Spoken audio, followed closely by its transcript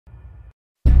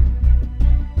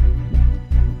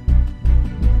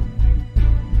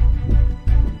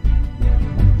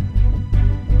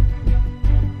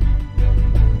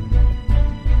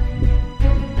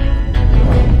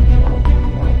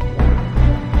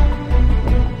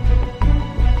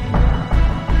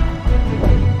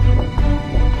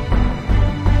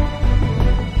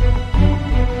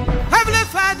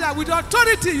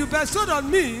authority you bestowed on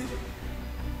me,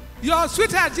 your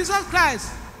sweetheart, Jesus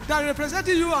Christ, that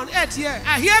represented you on earth here,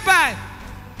 I hereby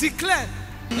declare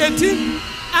 18th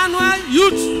Annual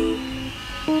Youth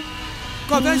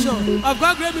Convention of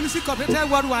God Great Ministry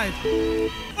Cooperative Worldwide.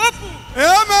 Open.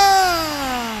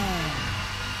 Amen.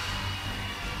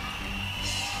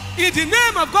 In the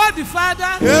name of God the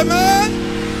Father. Amen.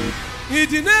 In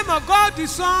the name of God the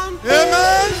Son.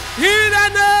 Amen. In the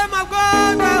name of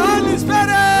God the Holy Spirit.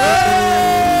 Amen.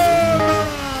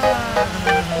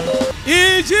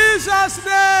 In Jesus'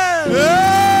 name.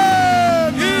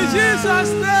 Amen. In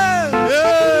Jesus' name.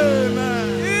 Amen.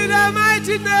 In the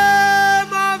mighty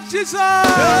name of Jesus.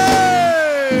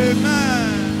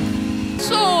 Amen.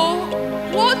 So,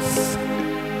 what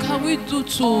can we do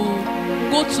to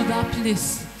go to that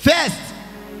place? First,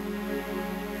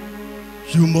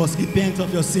 you must repent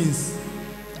of your sins.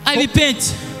 I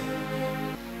repent.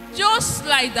 Just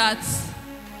like that.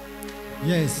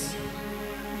 Yes.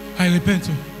 I repent.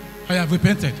 I have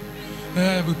repented. I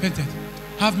have repented.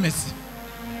 Have mercy.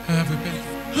 I have repented.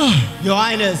 Your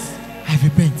Highness, I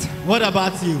repent. What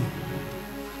about you?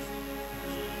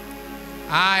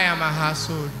 I am a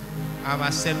household. I have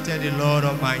accepted the Lord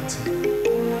Almighty.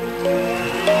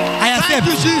 I accept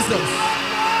you, Jesus.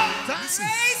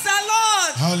 Praise the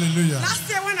Lord. Hallelujah. Last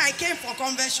year when I came for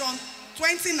convention,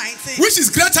 2019. Which is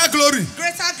greater glory.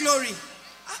 Greater glory.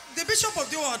 The bishop of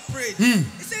the world prayed.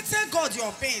 He said, tell God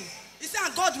your pain. He said,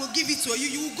 and God will give it to you.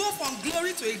 You will go from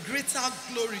glory to a greater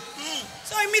glory.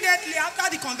 So immediately after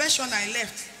the convention, I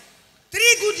left. 3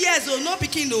 good years, no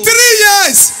picking, no. 3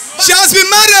 years. But she has been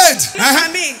married. I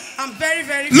mean, I'm very,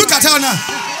 very Look fine. at her now.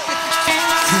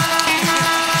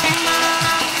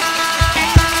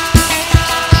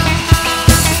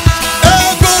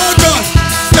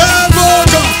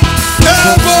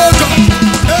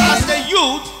 As a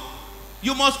youth,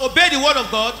 you must obey the word of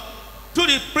God through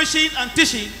the preaching and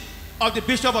teaching of the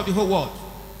bishop of the whole world.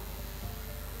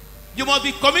 You must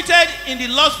be committed in the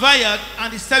Lord's vineyard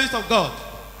and the service of God.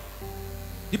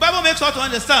 The Bible makes us to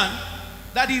understand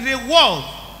that the reward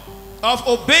of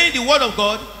obeying the word of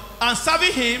God and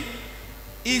serving him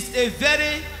is a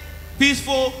very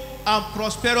peaceful and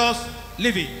prosperous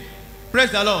living.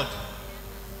 Praise the Lord.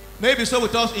 May it be so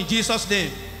with us in Jesus'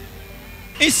 name.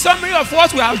 In summary of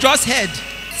what we have just heard,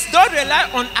 don't rely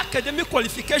on academic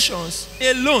qualifications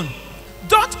alone.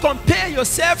 Don't compare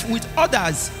yourself with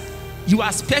others. You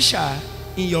are special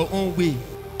in your own way.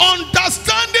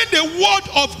 Understanding the word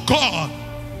of God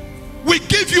will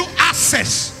give you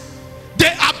access,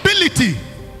 the ability,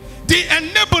 the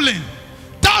enabling,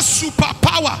 that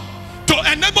superpower to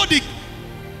enable the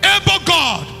able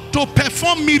God to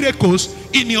perform miracles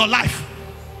in your life.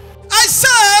 I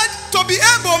said to be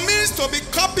able means to be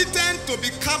competent, to be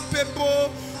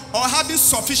capable, or having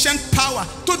sufficient power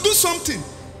to do something.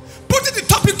 Putting the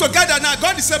topic together now,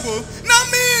 God is able, now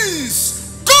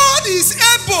means God is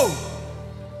able.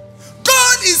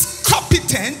 God is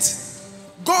competent.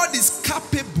 God is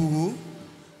capable.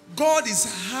 God is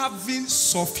having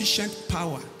sufficient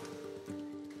power.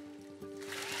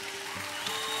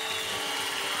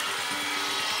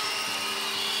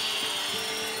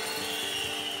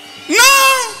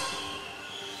 Now,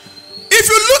 if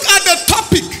you look at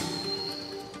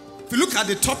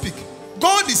the topic,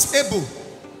 God is able.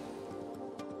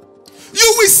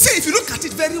 You will see, if you look at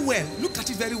it very well, you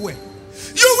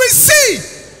will see,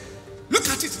 look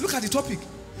at the topic.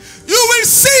 You will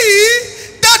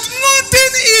see that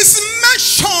nothing is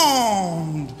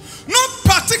mentioned. No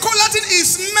particular thing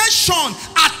is mentioned,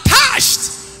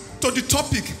 attached to the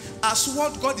topic as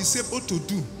what God is able to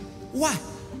do. Why?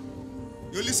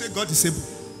 You only say God is able.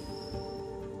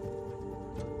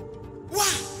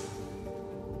 Why?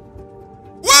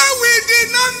 Why we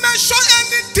did not mention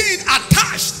anything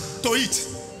attached to it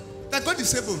that God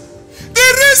is able? The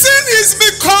reason is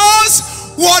because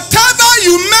whatever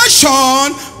you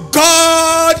mention,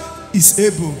 God is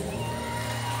able.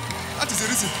 That is the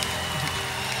reason.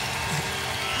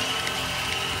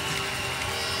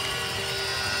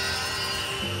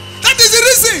 That is the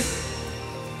reason.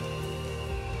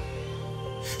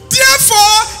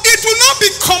 Therefore, it will not be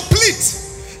complete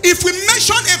if we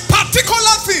mention a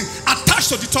particular thing attached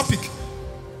to the topic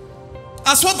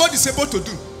as what God is able to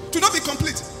do. It will not be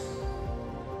complete.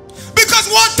 Because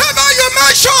whatever you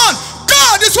mention,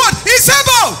 God is what? He's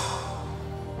able.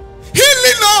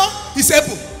 Healing, He's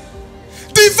able.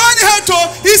 Divine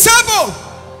health, He's able.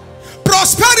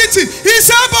 Prosperity, He's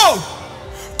able.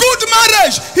 Good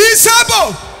marriage, He's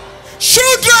able.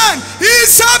 Children,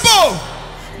 He's able.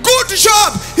 Good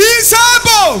job, He's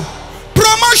able.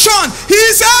 Promotion,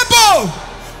 He's able.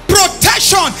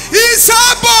 Protection, He's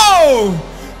able.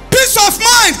 Peace of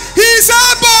mind, he is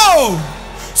able.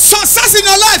 Success in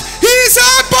your life, he is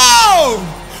able.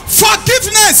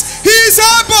 Forgiveness, he is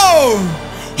able.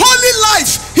 Holy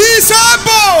life, he is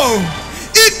able.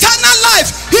 Eternal life,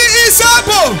 he is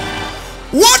able.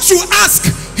 What you ask,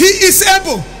 he is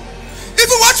able.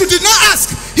 Even what you did not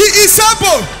ask, he is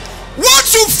able. What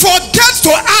you forget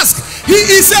to ask, he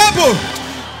is able.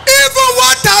 Even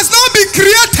what has not been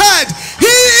created,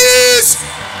 he is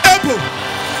able.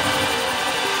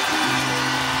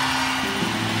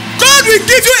 God will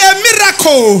give you a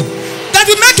miracle that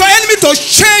will make your enemy to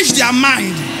change their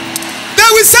mind. They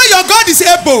will say your God is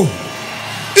able.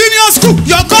 In your school,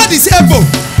 your God is able.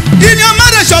 In your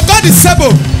marriage, your God is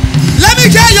able. Let me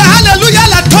hear your hallelujah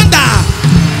like thunder.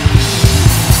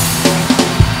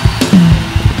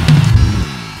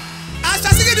 As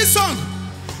I sing this song,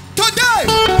 today,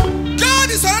 God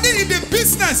is already in the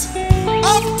business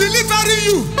of delivering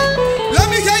you. Let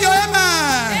me hear your amen.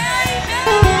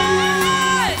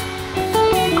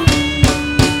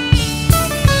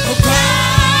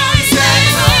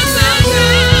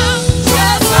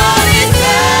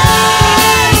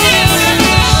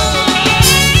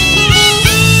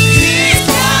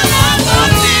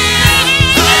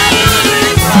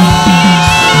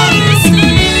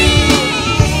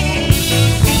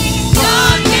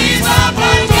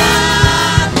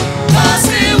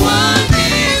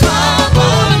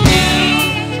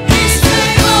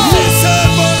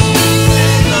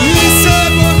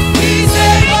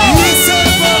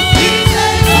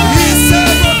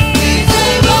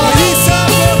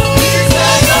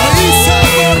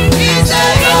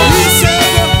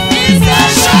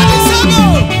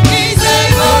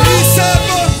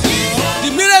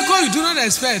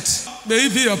 May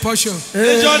it be your portion.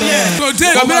 Today,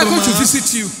 the miracle to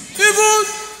visit you. Even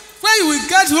when you will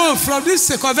get home from this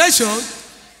convention,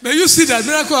 may you see that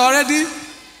miracle already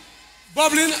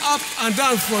bubbling up and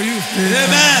down for you.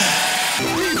 Amen.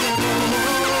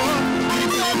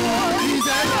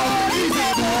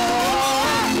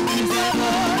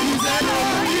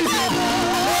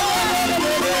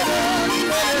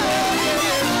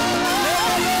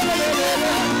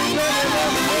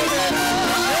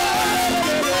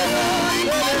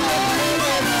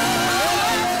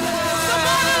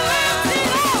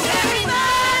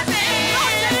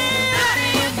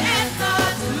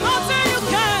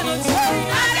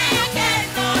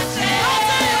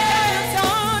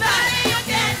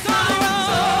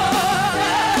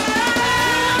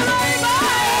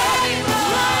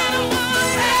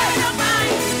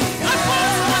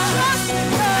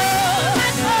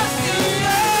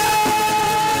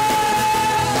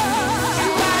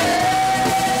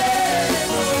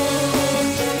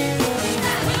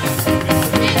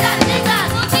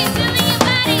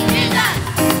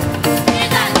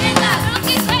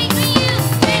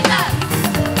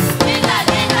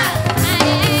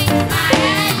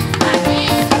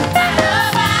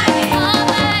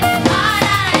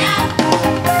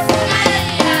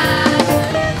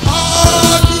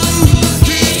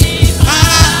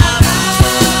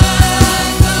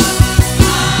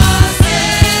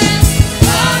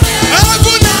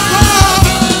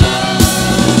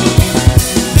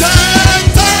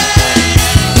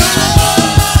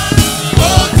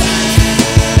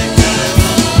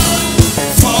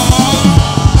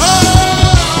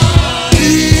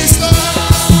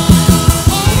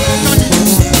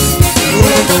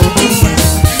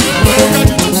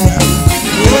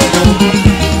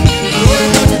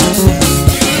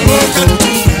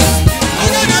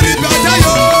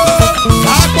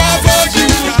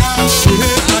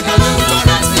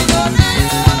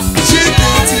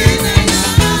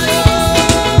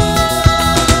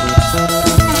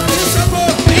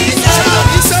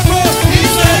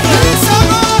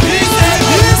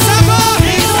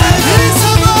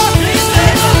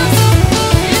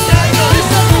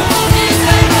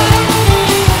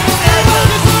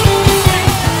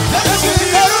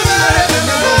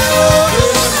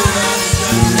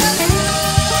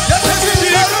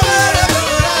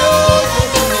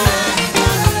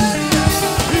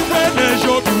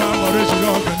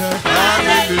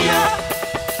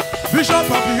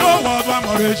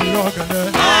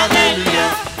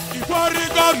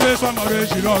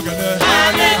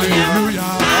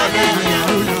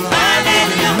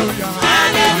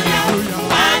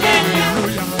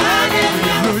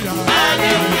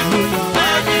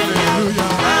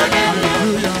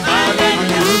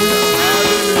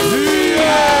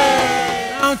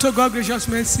 To God's gracious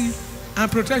mercy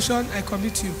and protection, I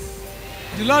commit you.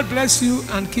 The Lord bless you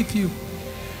and keep you.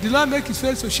 The Lord make his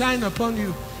face to shine upon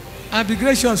you and be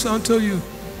gracious unto you.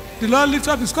 The Lord lift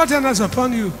up his countenance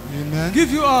upon you. Amen.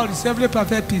 Give you all his heavenly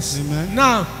perfect peace. Amen.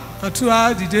 Now, and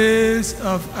throughout the days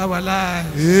of our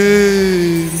lives.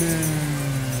 Amen.